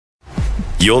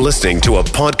You're listening to a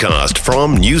podcast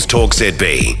from News Talk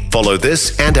ZB. Follow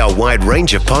this and our wide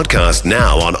range of podcasts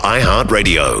now on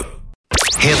iHeartRadio.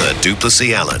 Heather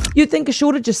Duplessis-Allen. You'd think a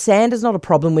shortage of sand is not a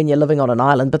problem when you're living on an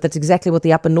island, but that's exactly what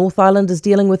the Upper North Island is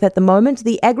dealing with at the moment.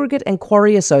 The Aggregate and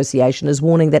Quarry Association is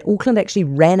warning that Auckland actually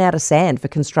ran out of sand for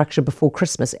construction before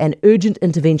Christmas, and urgent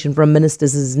intervention from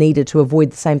ministers is needed to avoid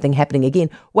the same thing happening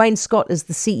again. Wayne Scott is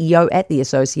the CEO at the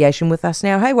association with us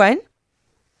now. Hey, Wayne.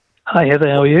 Hi, Heather.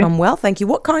 How are you? I'm well, thank you.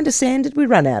 What kind of sand did we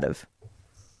run out of?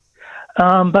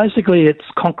 Basically, it's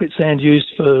concrete sand used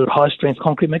for high-strength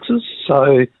concrete mixes. So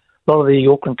a lot of the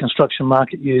Auckland construction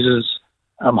market uses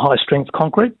high-strength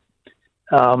concrete,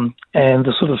 and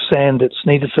the sort of sand that's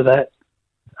needed for that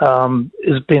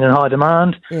has been in high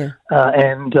demand. Yeah.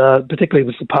 And particularly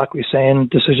with the Quarry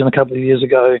sand decision a couple of years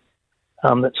ago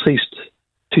that ceased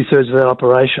two-thirds of that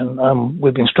operation,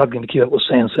 we've been struggling to keep up with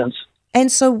sand since. And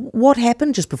so what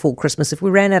happened just before Christmas? If we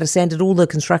ran out of sand, did all the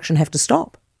construction have to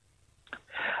stop?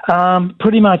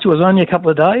 Pretty much. It was only a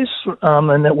couple of days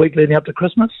in that week leading up to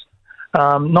Christmas.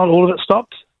 Not all of it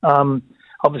stopped.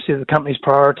 Obviously, the companies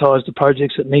prioritised the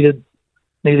projects that needed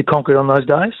concrete on those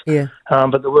days. Yeah.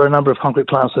 But there were a number of concrete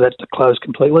plants that had to close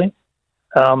completely.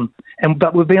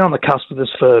 But we've been on the cusp of this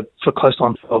for close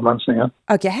on 12 months now.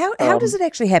 Okay. How does it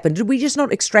actually happen? Did we just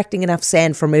not extracting enough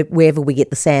sand from wherever we get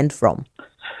the sand from?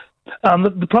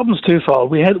 The problem's twofold.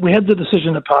 We had the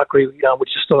decision at Quarry, which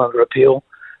is still under appeal,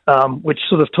 which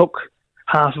sort of took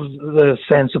half of the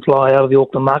sand supply out of the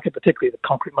Auckland market, particularly the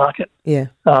concrete market. Yeah.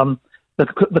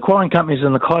 The quarrying companies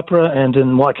in the Kaipara and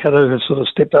in Waikato have sort of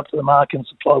stepped up to the market and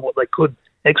supplied what they could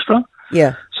extra.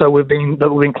 Yeah. So we've been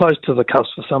close to the cusp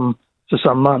for some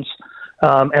months.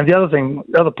 And the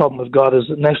other problem we've got is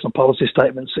that national policy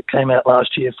statements that came out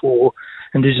last year for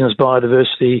Indigenous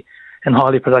biodiversity and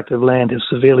highly productive land have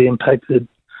severely impacted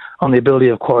on the ability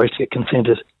of quarries to get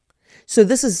consented. So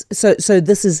this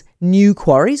is new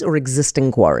quarries or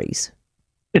existing quarries?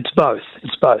 It's both.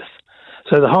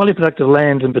 So the highly productive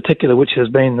land in particular, which has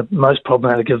been the most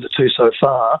problematic of the two so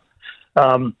far,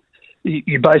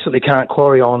 you basically can't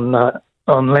quarry on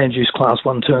land use class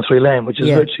 1, 2 and 3 land, which is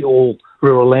virtually all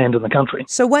rural land in the country.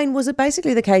 So Wayne, was it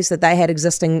basically the case that they had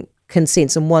existing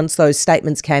consents and once those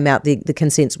statements came out, the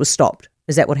consents were stopped?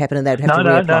 Is that what happened and they would have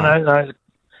to reapply?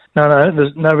 No,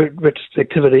 there's no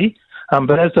retrospectivity.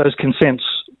 But as those consents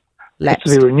lapsed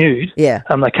have to be renewed,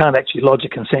 they can't actually lodge a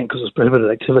consent because it's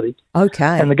prohibited activity.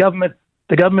 Okay. And the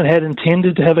government had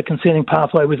intended to have a consenting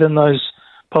pathway within those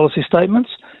policy statements,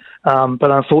 but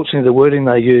unfortunately the wording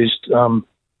they used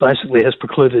basically has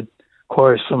precluded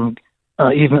quarries from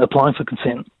even applying for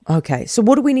consent. Okay. So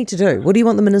what do we need to do? What do you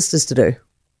want the ministers to do?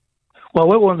 Well,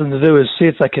 what we want them to do is see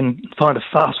if they can find a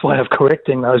fast way of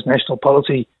correcting those national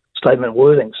policy statement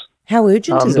wordings. How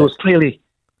urgent is it? It was clearly...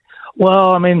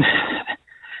 Well, I mean,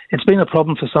 it's been a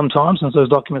problem for some time since those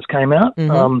documents came out.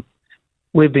 Mm-hmm.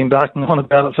 We've been barking on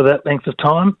about it for that length of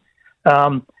time.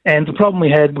 And the problem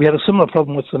we had a similar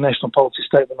problem with the National Policy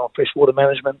Statement on Freshwater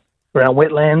Management around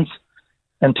wetlands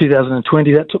in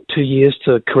 2020. That took 2 years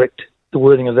to correct the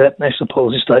wording of that National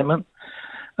Policy Statement.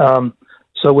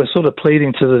 So we're sort of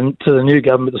pleading to the new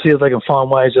government to see if they can find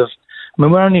ways of... I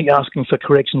mean, we're only asking for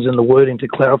corrections in the wording to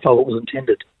clarify what was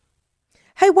intended.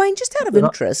 Hey, Wayne, just out of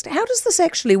interest, how does this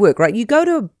actually work, right? You go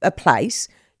to a place,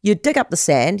 you dig up the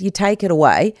sand, you take it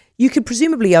away. You could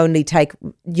presumably only take,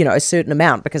 a certain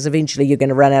amount because eventually you're going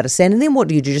to run out of sand. And then what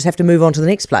do? You just have to move on to the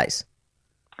next place?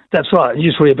 That's right.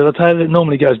 You just rehabilitate it. It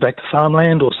normally goes back to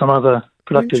farmland or some other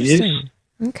productive use.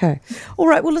 Okay. All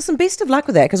right. Well, listen, best of luck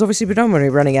with that because obviously we don't want to be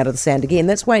running out of the sand again.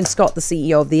 That's Wayne Scott, the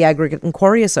CEO of the Aggregate and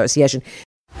Quarry Association.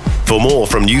 For more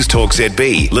from News Talk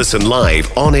ZB, listen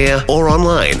live, on air or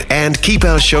online, and keep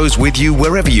our shows with you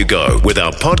wherever you go with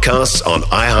our podcasts on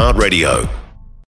iHeartRadio.